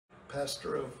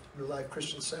pastor of New Life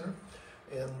Christian Center,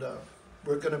 and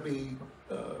we're going to be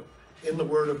in the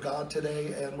Word of God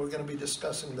today, and we're going to be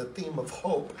discussing the theme of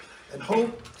hope. And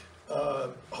hope,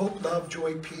 love,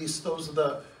 joy, peace, those are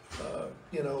the,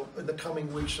 in the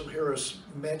coming weeks you'll hear us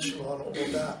mention on all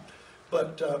of that.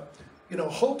 But,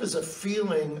 hope is a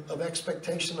feeling of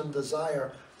expectation and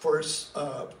desire for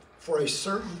a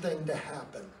certain thing to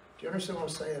happen. Do you understand what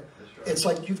I'm saying? Right. It's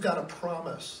like you've got a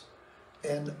promise.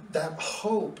 And that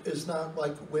hope is not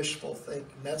like wishful thinking.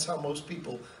 That's how most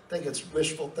people think. It's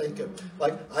wishful thinking.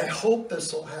 Like, I hope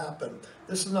this will happen.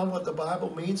 This is not what the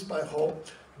Bible means by hope.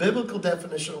 Biblical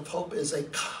definition of hope is a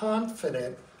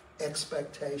confident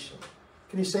expectation.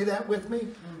 Can you say that with me?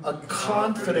 A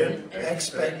confident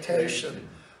expectation.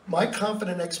 My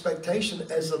confident expectation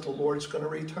is that the Lord's going to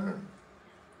return.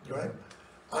 Right?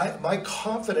 My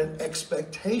confident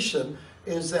expectation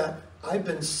is that I've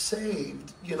been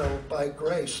saved, by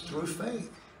grace through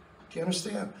faith. Do you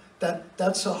understand?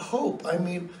 That's a hope. I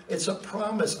mean, it's a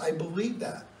promise. I believe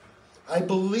that. I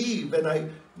believe and I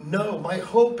know my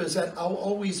hope is that I'll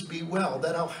always be well,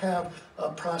 that I'll have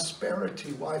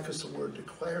prosperity. Why? Because the Word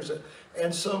declares it.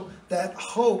 And so that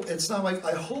hope, it's not like,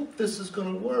 I hope this is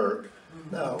going to work.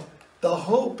 No, the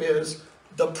hope is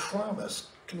the promise.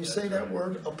 Can you say that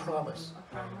word? A promise.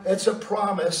 It's a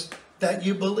promise that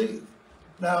you believe.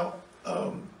 Now,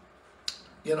 a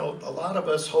lot of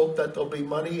us hope that there'll be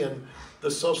money in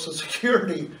the Social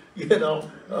Security,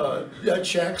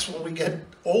 checks when we get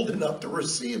old enough to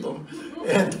receive them.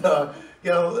 And,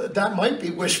 that might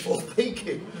be wishful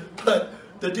thinking. But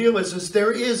the deal is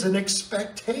there is an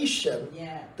expectation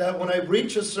that when I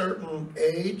reach a certain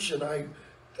age and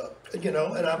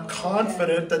and I'm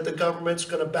confident that the government's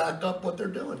going to back up what they're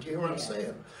doing. Do you hear what I'm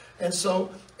saying? And so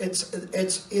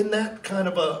it's in that kind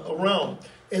of a realm.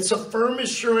 It's a firm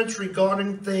assurance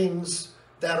regarding things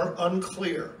that are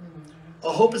unclear.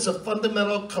 A hope is a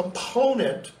fundamental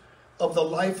component of the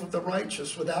life of the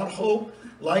righteous. Without hope,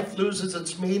 life loses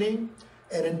its meaning,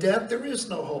 and in death there is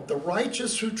no hope. The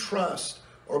righteous who trust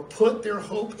or put their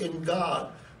hope in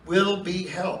God will be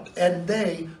helped, and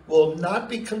they will not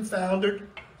be confounded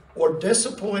or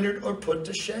disappointed or put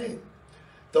to shame.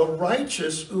 The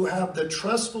righteous who have the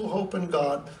trustful hope in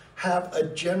God have a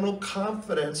general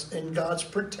confidence in God's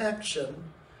protection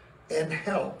and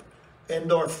help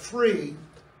and are free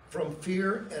from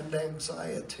fear and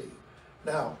anxiety.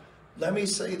 Now, let me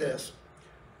say this.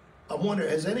 I'm wondering,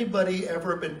 has anybody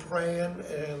ever been praying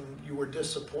and you were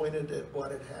disappointed at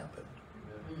what had happened?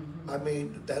 I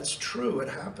mean, that's true. It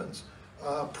happens.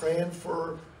 Praying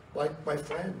for, like, my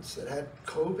friends that had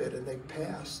COVID and they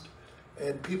passed.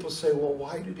 And people say, well,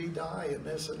 why did he die? And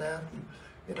this and that.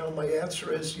 And, my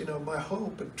answer is, my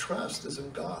hope and trust is in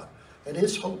God. And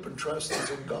his hope and trust is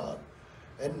in God.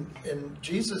 And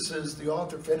Jesus is the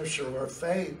author, finisher of our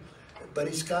faith. But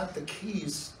he's got the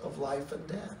keys of life and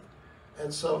death.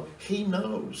 And so he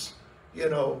knows,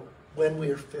 when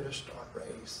we're finished our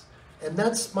race. And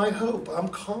that's my hope. I'm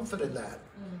confident that,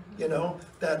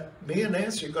 that me and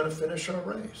Nancy are going to finish our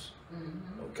race.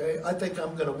 Okay, I think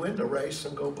I'm going to win the race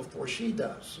and go before she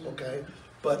does. Okay,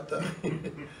 but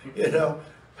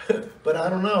but I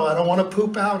don't know. I don't want to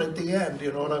poop out at the end.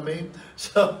 You know what I mean?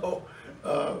 So,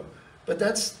 but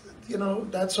that's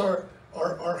that's our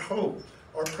hope,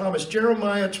 our promise.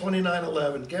 Jeremiah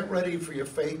 29:11. Get ready for your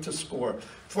faith to score.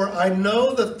 For I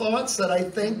know the thoughts that I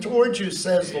think towards you,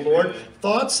 says the Lord,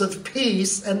 thoughts of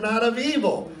peace and not of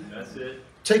evil. That's it.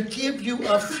 To give you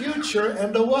a future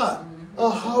and a what? A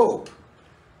hope.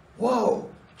 Whoa,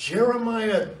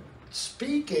 Jeremiah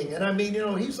speaking, and I mean,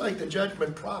 he's like the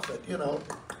judgment prophet. This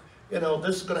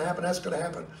is going to happen, that's going to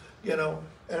happen.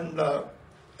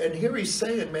 And here he's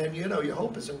saying, man, your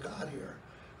hope is in God here.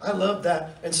 I love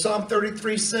that. And Psalm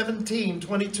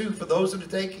 33:17-22, for those that are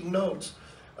taking notes,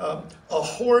 a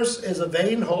horse is a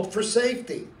vain hope for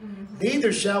safety.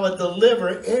 Neither shall it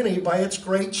deliver any by its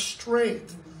great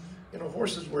strength.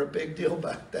 Horses were a big deal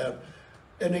back then.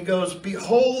 And he goes,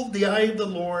 behold, the eye of the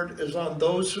Lord is on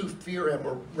those who fear him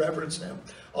or reverence him,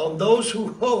 on those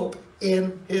who hope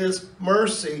in his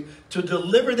mercy, to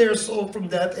deliver their soul from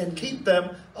death and keep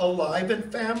them alive in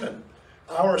famine.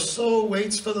 Our soul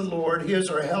waits for the Lord. He is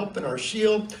our help and our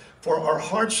shield, for our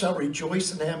hearts shall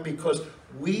rejoice in him, because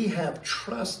we have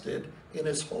trusted in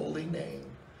his holy name.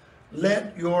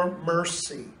 Let your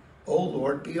mercy, O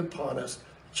Lord, be upon us,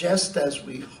 just as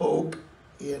we hope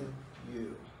in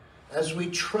you. As we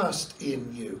trust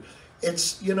in you.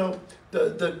 It's,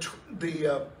 the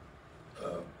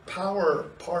power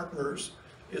partners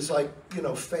is like,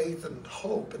 faith and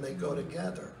hope, and they go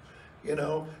together.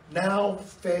 Now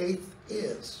faith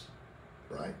is,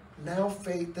 right? Now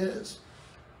faith is.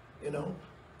 you know.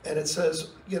 And it says,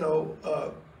 you know,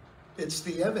 it's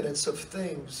the evidence of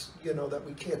things, you know, that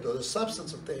we can't do, the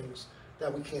substance of things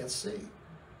that we can't see.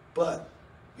 But,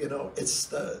 you know, it's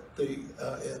the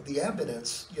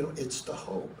evidence, you know, it's the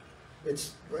hope.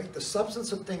 It's, right, the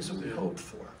substance of things that we hope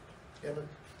for. You know,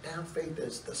 now faith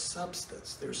is the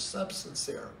substance. There's substance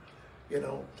there, you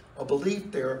know, a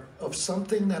belief there of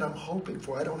something that I'm hoping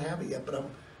for. I don't have it yet, but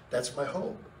that's my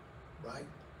hope, right?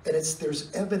 And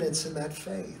there's evidence in that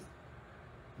faith.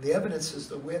 The evidence is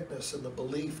the witness and the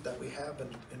belief that we have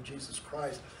in Jesus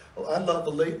Christ. Well, I love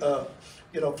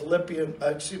you know,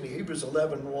 Hebrews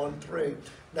 11, 1, 3.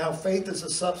 Now faith is the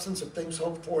substance of things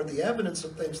hoped for, the evidence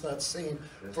of things not seen.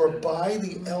 For by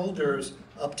the elders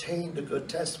obtained a good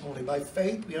testimony. By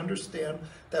faith we understand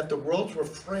that the worlds were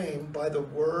framed by the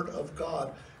word of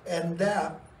God, and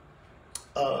that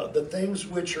the things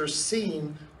which are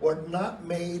seen were not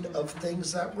made of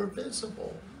things that were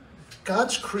visible.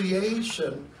 God's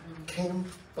creation came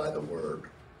by the Word,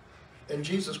 and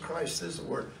Jesus Christ is the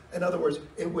Word. In other words,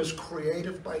 it was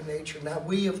creative by nature. Now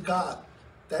we have got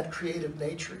that creative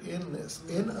nature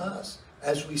in us,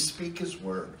 as we speak His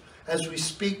Word, as we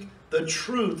speak the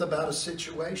truth about a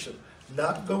situation,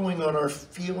 not going on our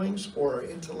feelings or our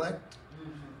intellect,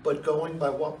 but going by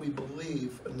what we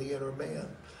believe in the inner man.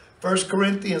 1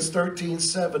 Corinthians 13,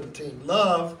 17,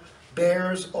 love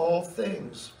bears all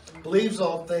things, believes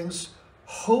all things,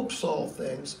 hopes all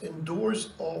things, endures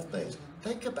all things.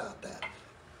 Think about that.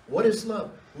 What is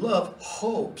love? Love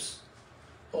hopes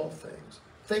all things,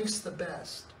 thinks the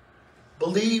best,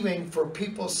 believing for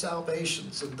people's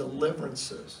salvations and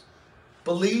deliverances,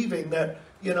 believing that,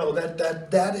 you know,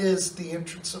 that is the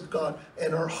entrance of God,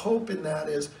 and our hope in that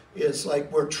is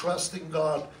like we're trusting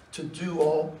God to do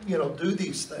all, you know, do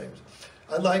these things.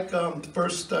 I like 1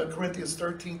 Corinthians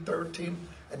 13, 13.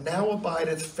 And now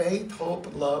abideth faith, hope,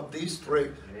 and love, these three.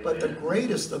 But the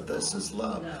greatest of this is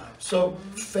love. So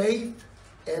faith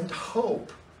and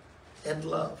hope and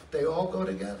love, they all go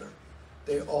together.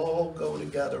 They all go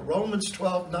together. Romans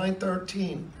 12, 9,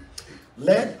 13.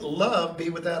 Let love be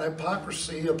without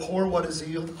hypocrisy. Abhor what is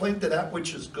evil. Cling to that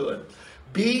which is good.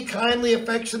 Be kindly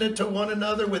affectionate to one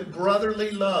another with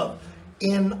brotherly love.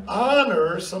 In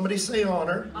honor, somebody say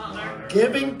honor,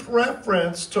 giving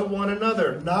preference to one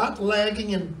another, not lagging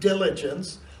in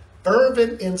diligence,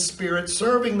 fervent in spirit,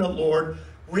 serving the Lord,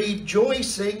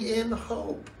 rejoicing in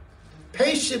hope,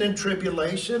 patient in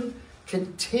tribulation,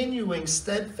 continuing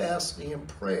steadfastly in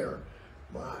prayer.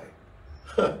 My,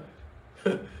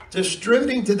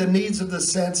 distributing to the needs of the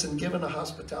saints and giving a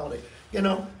hospitality. You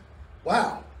know,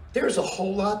 wow, there's a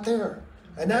whole lot there.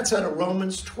 And that's out of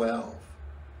Romans 12.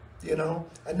 You know,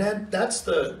 and then that's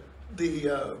the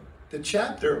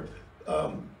chapter.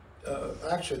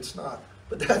 Actually, it's not,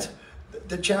 but that's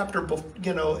the chapter.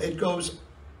 You know, it goes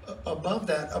above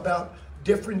that about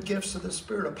different gifts of the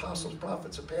Spirit: apostles,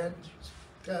 prophets, evangelists,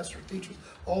 pastors, teachers,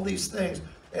 all these things.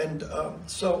 And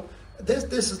so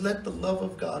this is let the love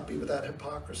of God be without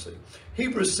hypocrisy.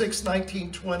 Hebrews 6,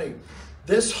 19, 20.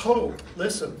 This hope,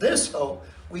 listen, this hope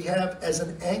we have as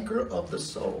an anchor of the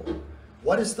soul.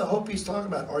 What is the hope he's talking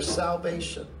about? Our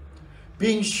salvation.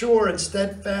 Being sure and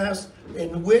steadfast,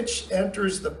 in which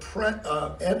enters the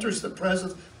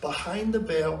presence behind the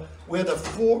veil, where the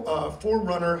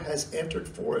forerunner has entered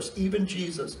for us, even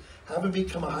Jesus, having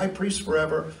become a high priest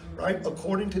forever, right,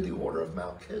 according to the order of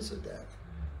Melchizedek.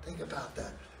 Think about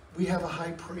that. We have a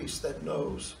high priest that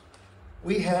knows.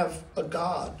 We have a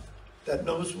God that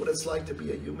knows what it's like to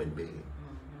be a human being,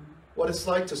 what it's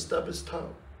like to stub his toe,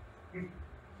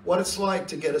 what it's like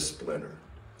to get a splinter,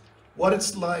 what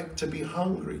it's like to be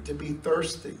hungry, to be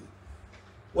thirsty,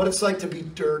 what it's like to be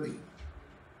dirty,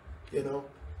 you know,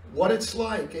 what it's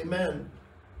like, amen,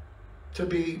 to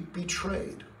be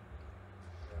betrayed,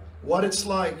 what it's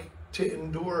like to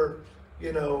endure,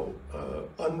 you know,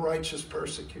 unrighteous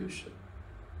persecution.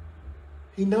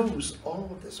 He knows all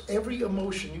of this. Every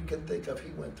emotion you can think of,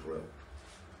 he went through.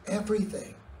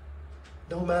 Everything.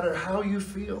 No matter how you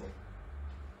feel,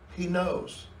 he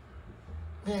knows.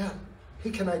 Man,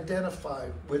 he can identify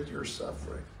with your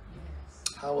suffering.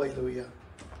 Yes. Hallelujah.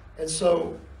 And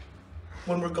so,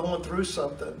 when we're going through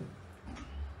something,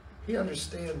 he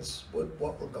understands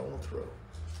what we're going through.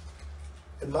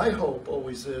 And my hope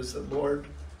always is that, Lord,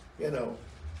 you know,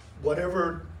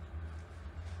 whatever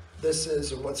this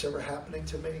is or what's ever happening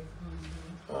to me,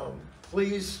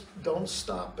 please don't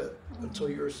stop it until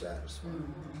you're satisfied.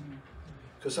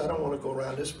 Because I don't want to go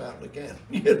around this mountain again.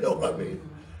 You know what I mean?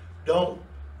 Don't,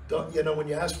 you know, when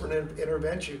you ask for an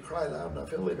intervention, you cry loud enough,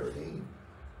 he'll intervene.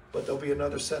 But there'll be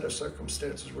another set of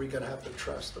circumstances where you're going to have to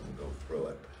trust him and go through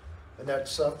it. And that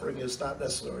suffering is not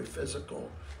necessarily physical,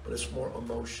 but it's more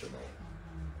emotional.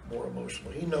 More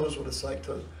emotional. He knows what it's like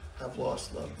to have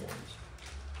lost loved ones.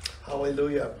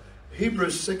 Hallelujah.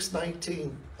 Hebrews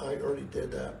 6:19. I already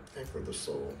did that. Anchor the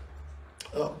soul.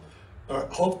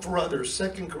 Hope for others.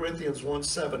 2 Corinthians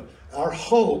 1:7. Our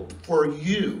hope for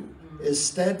you is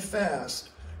steadfast,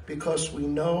 because we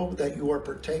know that you are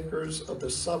partakers of the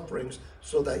sufferings,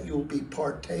 so that you'll be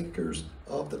partakers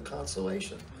of the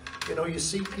consolation. You know, you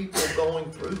see people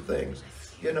going through things.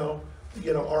 You know,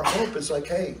 our hope is like,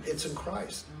 hey, it's in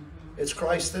Christ. It's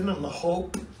Christ in them, the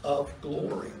hope of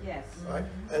glory. Yes. Right?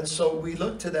 And so we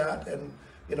look to that, and,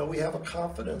 we have a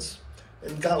confidence.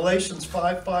 In Galatians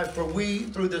 5:5, for we,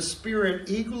 through the Spirit,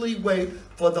 eagerly wait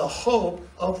for the hope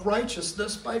of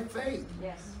righteousness by faith.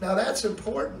 Yes. Now that's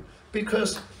important,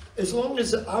 because as long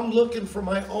as I'm looking for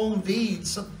my own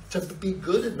deeds to be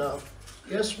good enough,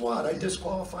 guess what? I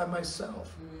disqualify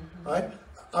myself. Right?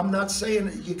 I'm not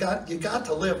saying you got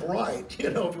to live right, if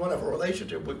you want to have a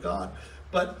relationship with God.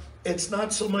 But it's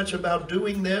not so much about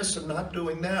doing this and not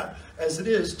doing that, as it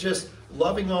is just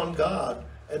loving on God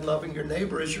and loving your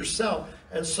neighbor as yourself.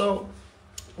 And so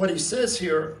what he says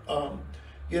here,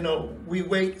 we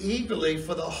wait eagerly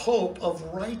for the hope of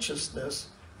righteousness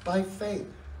by faith.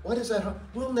 What is that?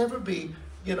 We'll never be,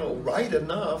 right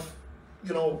enough,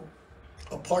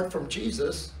 apart from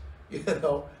Jesus,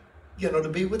 to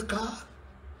be with God.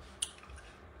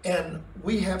 And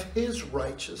we have his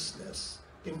righteousness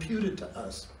imputed to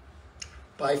us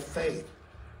by faith,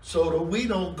 so that we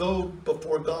don't go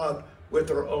before God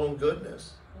with our own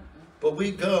goodness, but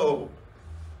we go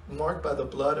marked by the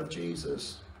blood of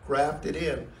Jesus, grafted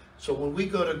in. So when we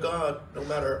go to God, no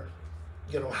matter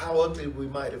how ugly we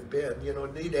might have been,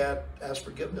 need to ask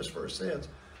forgiveness for our sins,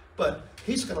 but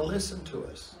he's going to listen to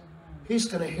us. He's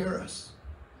going to hear us.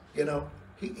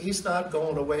 He's not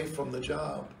going away from the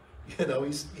job.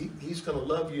 He's going to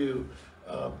love you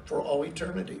for all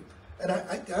eternity. And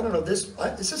I don't know, is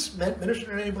this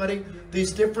ministering to anybody?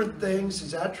 These different things,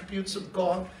 these attributes of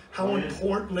God, how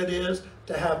important it is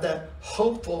to have that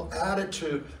hopeful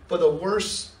attitude for the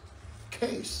worst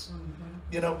case.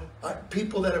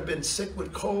 People that have been sick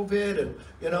with COVID and,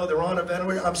 they're on a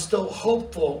ventilator, I'm still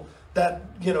hopeful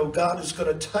that, God is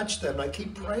going to touch them. I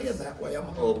keep praying that way. I'm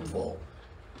hopeful.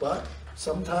 But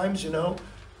sometimes, the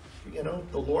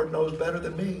Lord knows better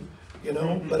than me.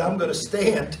 But I'm going to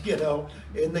stand,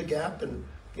 in the gap and,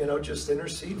 just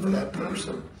intercede for that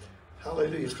person.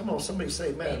 Hallelujah. Come on, somebody say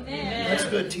amen. Amen. That's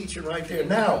good teaching right there.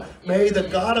 Now, may the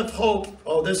God of hope,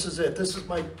 this is it. This is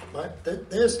my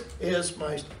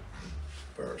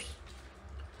verse.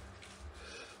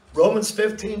 Romans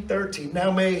 15:13. Now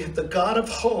may the God of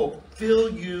hope fill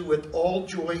you with all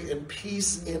joy and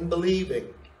peace in believing,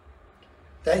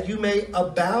 that you may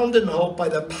abound in hope by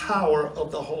the power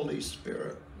of the Holy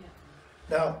Spirit.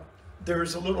 Now,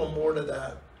 there's a little more to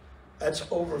that. That's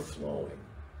overflowing.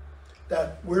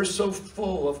 That we're so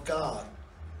full of God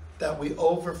that we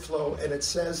overflow. And it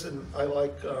says, and I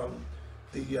like the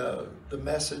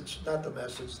message, not the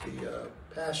message, the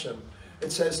passion.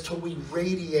 It says, till we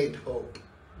radiate hope.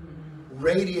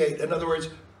 Radiate. In other words,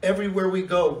 everywhere we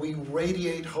go, we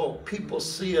radiate hope. People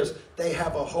see us, they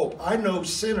have a hope. I know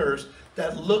sinners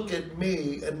that look at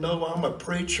me and know I'm a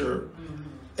preacher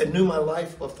and knew my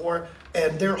life before,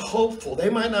 and they're hopeful. They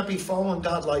might not be following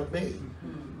God like me,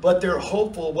 but they're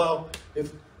hopeful. Well,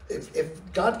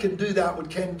 if God can do that with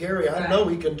Ken Gary, I know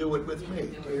he can do it with me.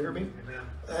 Do you hear me?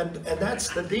 And that's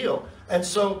the deal. And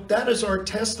so that is our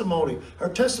testimony. Our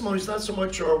testimony is not so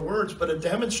much our words, but a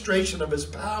demonstration of his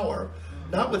power,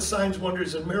 not with signs,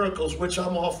 wonders, and miracles, which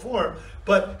I'm all for,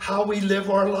 but how we live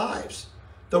our lives.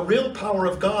 The real power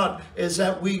of God is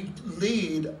that we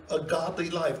lead a godly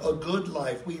life, a good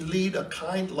life. We lead a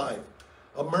kind life,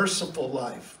 a merciful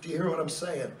life. Do you hear what I'm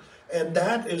saying? And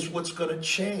that is what's going to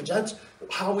change. That's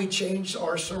how we change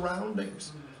our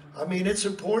surroundings. I mean, it's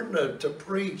important to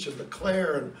preach and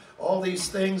declare and all these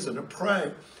things and to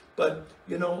pray. But,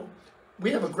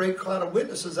 we have a great cloud of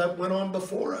witnesses that went on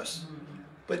before us.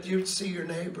 But you see your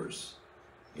neighbors,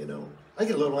 I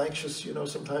get a little anxious,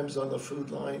 sometimes on the food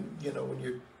line, when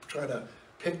you're trying to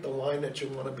pick the line that you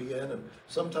want to be in. And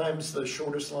sometimes the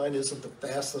shortest line isn't the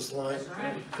fastest line,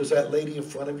 because that lady in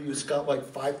front of you has got like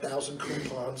 5,000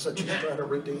 coupons that she's trying to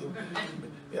redeem.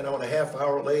 And a half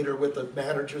hour later with the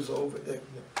managers over there.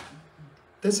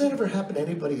 Does that ever happen to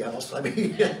anybody else? I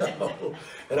mean,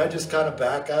 and I just kind of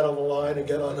back out of the line and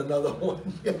get on another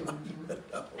one.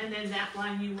 And then that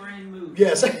line you were in moved.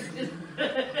 Yes.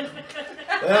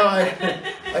 Well,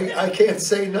 I can't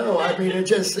say no. I mean, it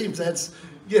just seems that's,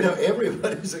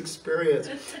 everybody's experience.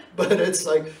 But it's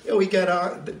like, we get,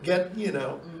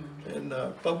 And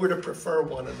but we're to prefer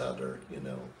one another, you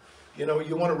know. You know,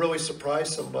 you want to really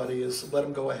surprise somebody is let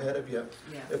them go ahead of you.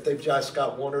 If they've just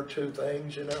got one or two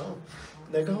things, you know.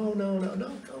 And they go, oh, no,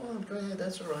 go on, go ahead,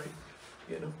 that's all right.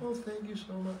 You know, oh, thank you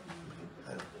so much.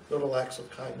 Little acts of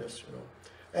kindness, you know.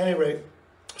 At any rate,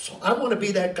 so I want to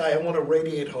be that guy. I want to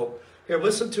radiate hope. Here,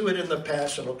 listen to it in the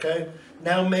Passion, okay?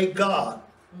 Now may God,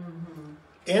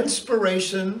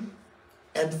 inspiration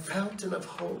and fountain of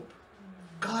hope.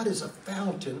 God is a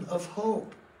fountain of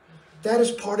hope. That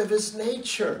is part of his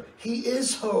nature. He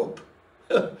is hope.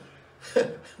 I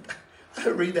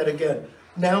read that again.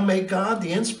 Now may God,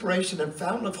 the inspiration and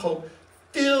fountain of hope,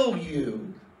 fill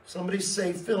you. Somebody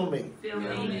say, fill me. Fill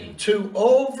me. To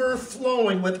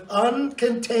overflowing with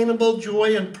uncontainable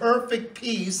joy and perfect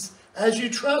peace as you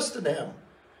trust in him.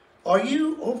 Are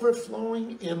you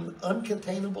overflowing in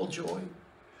uncontainable joy?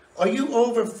 Are you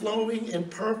overflowing in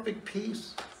perfect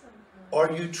peace?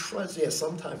 Are you trusting? Yeah,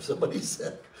 sometimes somebody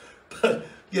said, but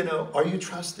you know, are you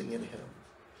trusting in him?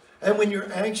 And when you're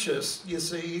anxious, you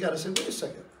see, you got to say, wait a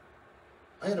second.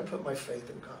 I got to put my faith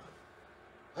in God.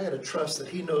 I got to trust that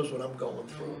he knows what I'm going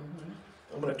through.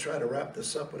 I'm going to try to wrap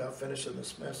this up without finishing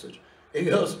this message. He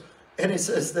goes, and he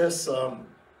says this,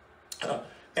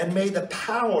 and may the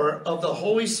power of the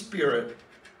Holy Spirit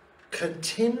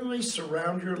continually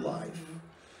surround your life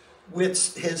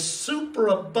with his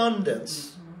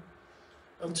superabundance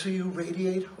until you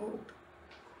radiate hope.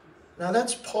 Now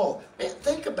that's Paul. Man,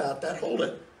 think about that. Hold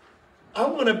it. I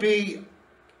want to be,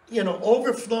 you know,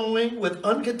 overflowing with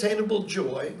uncontainable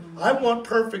joy. I want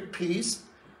perfect peace,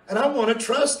 and I want to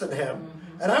trust in him.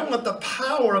 And I want the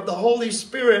power of the Holy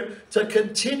Spirit to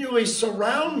continually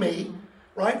surround me,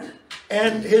 right?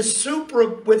 And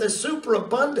with a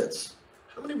superabundance.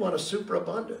 How many want a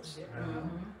superabundance?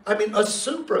 I mean,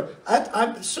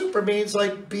 super means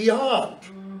like beyond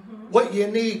what you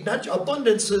need. Not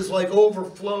abundance is like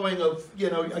overflowing of, you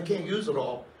know, I can't use it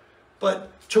all.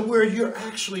 But to where you're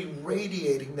actually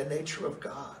radiating the nature of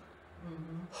God.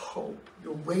 Hope.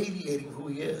 You're radiating who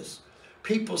he is.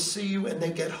 People see you and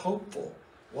they get hopeful.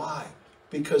 Why?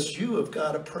 Because you have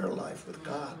got a prayer life with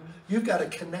God. You've got a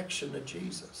connection to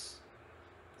Jesus.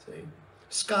 See?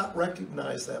 Scott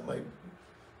recognized that, my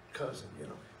cousin, you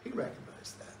know. He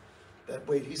recognized that. That,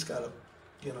 wait, he's got a,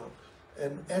 you know.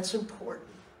 And that's important.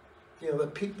 You know,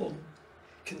 that people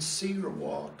can see your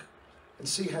walk and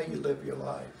see how you live your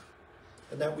life.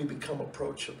 And that we become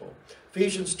approachable.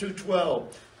 Ephesians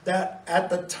 2:12, that at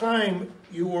the time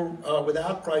you were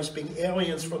without Christ, being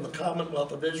aliens from the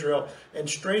commonwealth of Israel and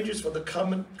strangers from the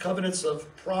covenants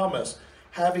of promise,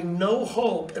 having no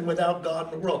hope and without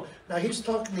God in the world. Now he's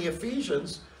talking to the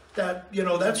Ephesians that, you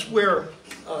know, that's where,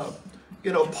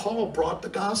 you know, Paul brought the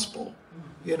gospel,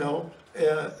 you know,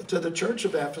 to the church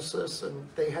of Ephesus. And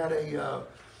they had a,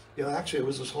 you know, actually it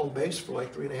was his home base for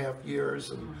like 3.5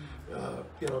 years. And,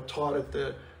 you know, taught at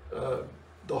the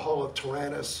Hall of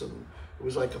Tyrannus, and it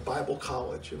was like a Bible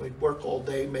college. You know, he'd work all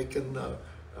day making,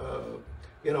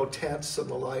 you know, tents and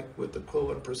the like with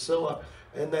Aquila and Priscilla,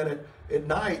 and then at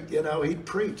night, you know, he'd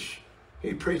preach.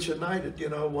 He'd preach at night, you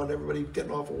know, when everybody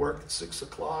getting off of work at 6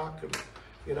 o'clock, and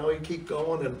you know, he'd keep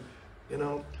going, and you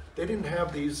know, they didn't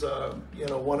have these, you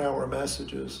know, 1-hour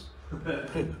messages.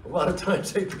 A lot of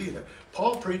times they'd be there.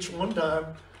 Paul preached one time.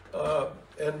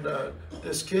 And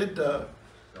this kid,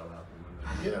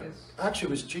 yeah, actually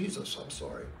it was Jesus, I'm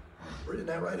sorry. Isn't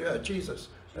that right? Yeah, Jesus.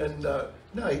 And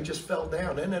no, he just fell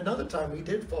down. And another time he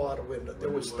did fall out a window.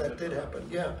 That did happen,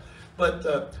 yeah. But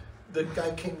the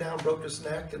guy came down, broke his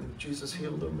neck, and Jesus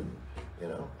healed him. And, you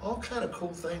know, all kind of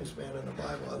cool things, man, in the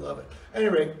Bible. I love it.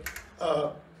 Anyway,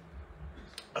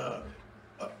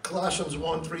 Colossians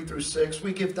 1:3-6,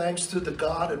 we give thanks to the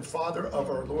God and Father of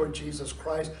our Lord Jesus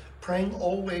Christ, praying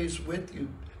always with you,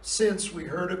 since we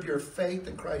heard of your faith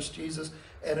in Christ Jesus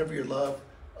and of your love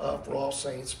for all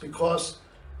saints, because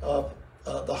of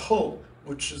the hope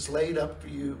which is laid up for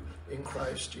you in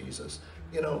Christ Jesus.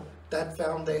 You know, that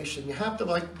foundation. You have to,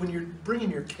 like, when you're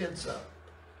bringing your kids up,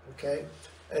 okay,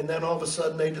 and then all of a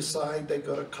sudden they decide they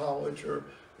go to college or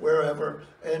wherever,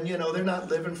 and you know, they're not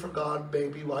living for God,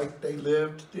 baby, like they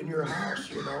lived in your house,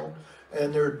 you know,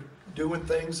 and they're doing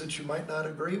things that you might not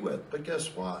agree with. But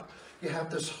guess what? You have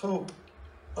this hope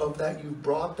of that you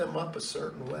brought them up a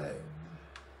certain way.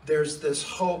 There's this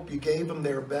hope, you gave them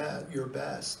your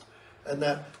best, and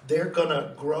that they're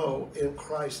gonna grow in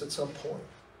Christ at some point.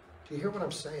 Do you hear what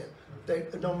I'm saying?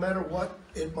 No matter what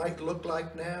it might look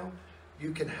like now,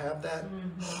 you can have that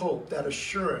hope, that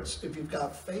assurance, if you've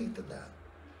got faith in that.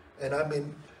 And I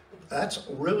mean, that's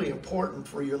really important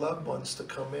for your loved ones to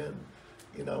come in.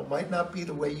 You know, might not be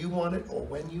the way you want it or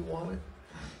when you want it,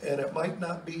 And it might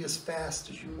not be as fast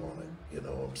as you want it, you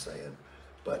know what I'm saying?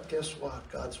 But guess what?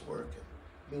 God's working.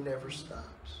 He never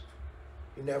stops.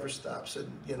 He never stops.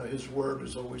 And, you know, his word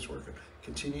is always working.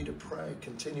 Continue to pray.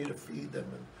 Continue to feed them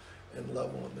and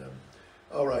love on them.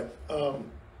 All right. I'm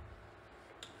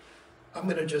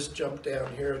going to just jump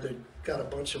down here. They've got a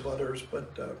bunch of others,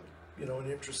 but, you know, in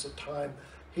the interest of time,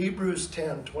 Hebrews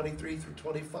 10, 23 through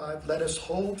 25, let us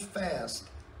hold fast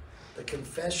the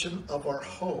confession of our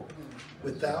hope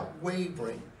without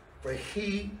wavering, for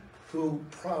he who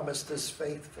promised is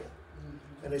faithful.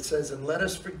 And it says, and let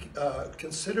us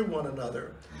consider one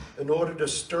another in order to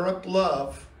stir up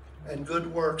love and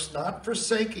good works, not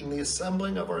forsaking the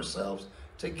assembling of ourselves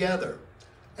together,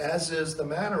 as is the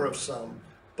manner of some,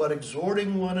 but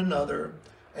exhorting one another,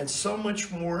 and so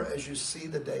much more as you see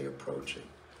the day approaching.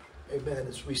 Amen.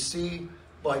 As we see,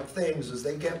 like, things as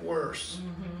they get worse,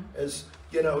 as,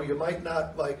 you know, you might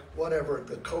not like whatever,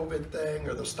 the COVID thing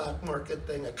or the stock market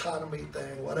thing, economy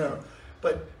thing, whatever.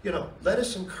 But, you know, let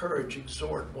us encourage,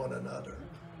 exhort one another,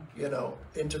 you know,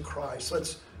 into Christ.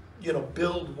 Let's, you know,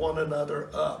 build one another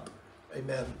up,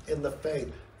 amen, in the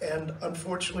faith. And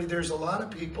unfortunately, there's a lot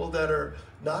of people that are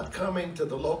not coming to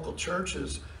the local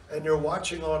churches, and they're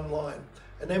watching online.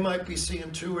 And they might be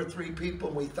seeing 2 or 3 people,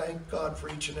 and we thank God for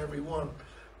each and every one.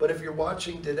 But if you're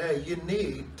watching today, you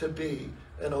need to be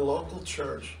in a local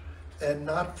church and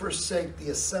not forsake the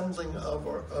assembling of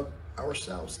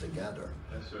ourselves together.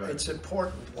 That's right. It's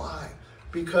important. Why?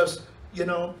 Because, you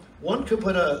know, one could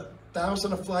put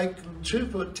 1,000 a flight, 2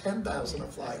 put 10,000 a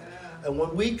flight. And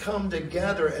when we come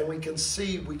together and we can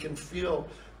see, we can feel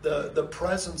the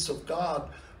presence of God,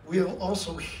 we'll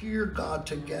also hear God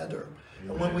together.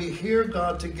 And when we hear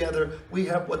God together, we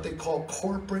have what they call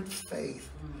corporate faith.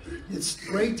 It's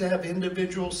great to have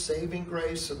individual saving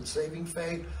grace and saving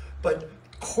faith, but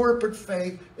corporate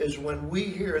faith is when we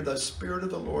hear the Spirit of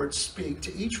the Lord speak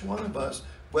to each one of us,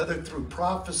 whether through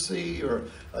prophecy or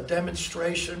a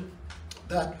demonstration,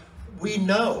 that we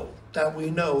know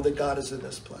that God is in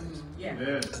this place. Yeah.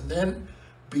 And then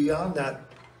beyond that,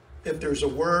 if there's a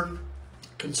word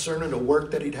concerning a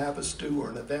work that he'd have us do or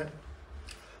an event,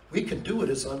 we can do it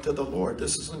as unto the Lord.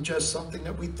 This isn't just something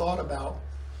that we thought about,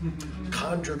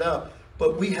 conjured up,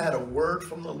 but we had a word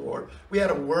from the Lord. We had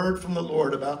a word from the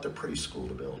Lord about the preschool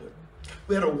to build it.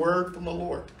 We had a word from the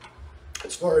Lord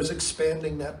as far as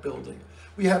expanding that building.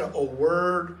 We had a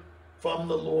word from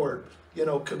the Lord, you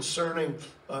know, concerning,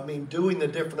 doing the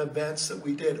different events that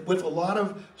we did with a lot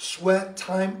of sweat,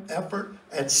 time, effort,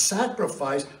 and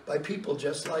sacrifice by people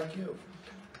just like you.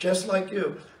 Just like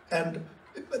you. And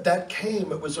that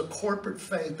came, it was a corporate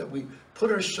faith that we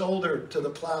put our shoulder to the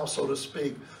plow, so to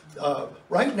speak,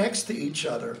 right next to each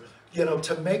other, you know,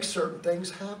 to make certain things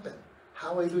happen.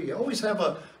 Hallelujah. You always have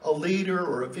a leader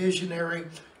or a visionary,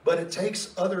 but it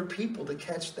takes other people to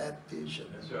catch that vision.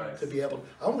 That's right. To be able,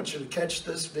 I want you to catch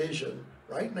this vision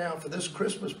right now for this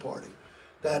Christmas party.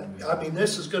 That,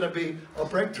 this is going to be a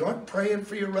break. Start praying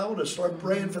for your relatives. Start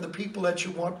praying for the people that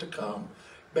you want to come.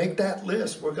 Make that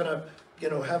list. We're going to, you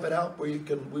know, have it out where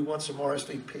we want some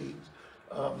RSVPs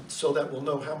so that we'll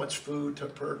know how much food to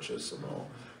purchase and all.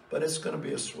 But it's going to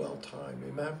be a swell time.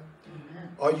 Amen?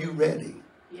 Are you ready?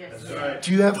 Yes. That's right.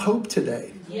 Do you have hope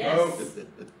today? Yes.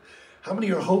 How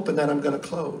many are hoping that I'm going to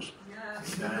close?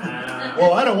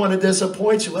 Well, I don't want to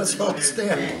disappoint you. Let's all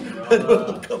stand.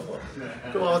 Come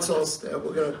on, let's all stand.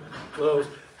 We're going to close.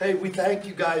 Hey, we thank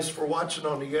you guys for watching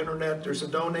on the internet. There's a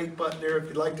donate button there if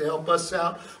you'd like to help us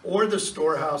out, or the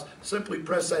storehouse. Simply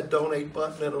press that donate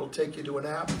button and it'll take you to an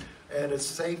app, and it's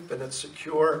safe and it's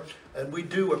secure. And we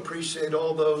do appreciate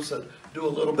all those that do a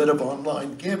little bit of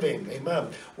online giving. Amen.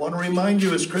 Want to remind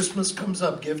you, as Christmas comes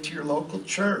up, give to your local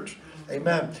church.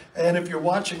 Amen. And if you're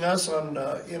watching us on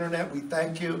internet, we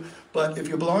thank you. But if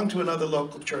you belong to another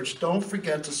local church, don't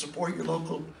forget to support your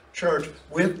local church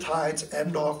with tithes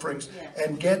and offerings,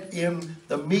 and get in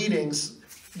the meetings,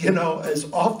 you know,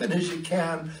 as often as you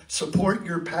can. Support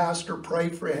your pastor, pray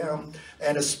for him,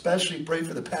 and especially pray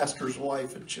for the pastor's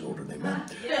wife and children. Amen.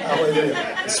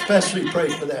 Hallelujah. Especially pray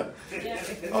for them.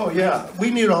 Oh yeah,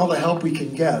 we need all the help we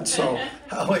can get. So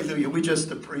hallelujah, we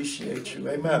just appreciate you.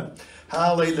 Amen.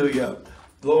 Hallelujah.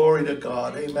 Glory to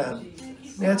God. Amen.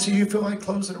 Nancy, you feel like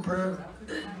closing in prayer?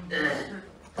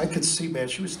 I could see, man,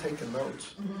 she was taking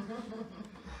notes.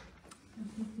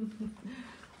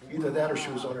 Either that or she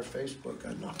was on her Facebook.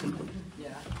 I know.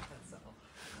 Yeah, that's all.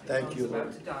 Thank you, I was Lord.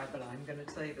 about to die, but I'm going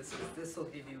to tell you this will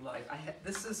give you life.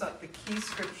 This is like the key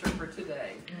scripture for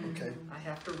today. Okay. I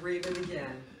have to read it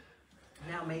again.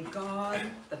 Now may God,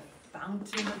 the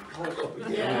fountain of hope.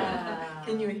 Yeah.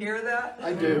 Can you hear that?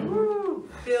 I do. Woo.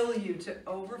 fill you to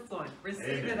overflowing.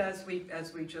 Receive it as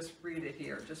we just read it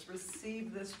here. Just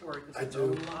receive this word because it's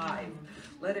alive.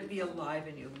 Let it be alive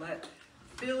in you.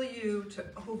 Fill you to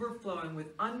overflowing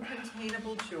with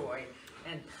uncontainable joy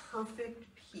and perfect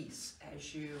peace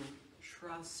as you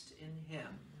trust in him.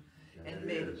 And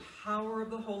may the power of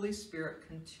the Holy Spirit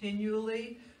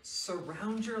continually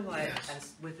surround your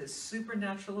life with his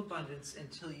supernatural abundance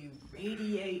until you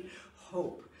radiate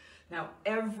hope. Now,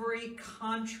 every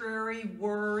contrary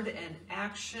word and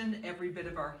action, every bit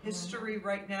of our history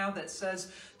right now that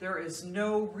says there is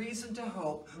no reason to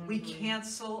hope, we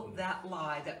cancel that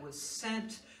lie that was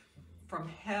sent from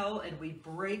hell, and we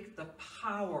break the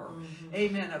power,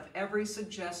 amen, of every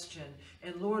suggestion.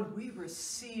 And Lord, we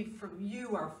receive from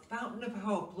you our fountain of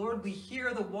hope. Lord, we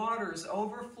hear the waters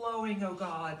overflowing, oh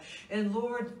God. And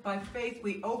Lord, by faith,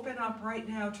 we open up right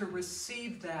now to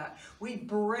receive that. We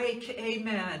break,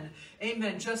 amen,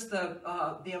 just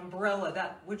the umbrella,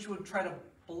 that which would try to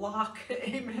block,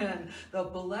 amen, the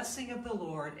blessing of the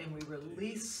Lord, and we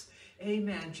release,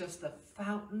 amen, just the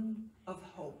fountain of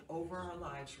hope over our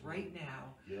lives right now.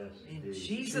 Yes, in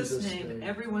Jesus' name.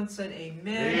 Everyone said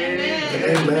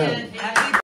amen. Amen. Happy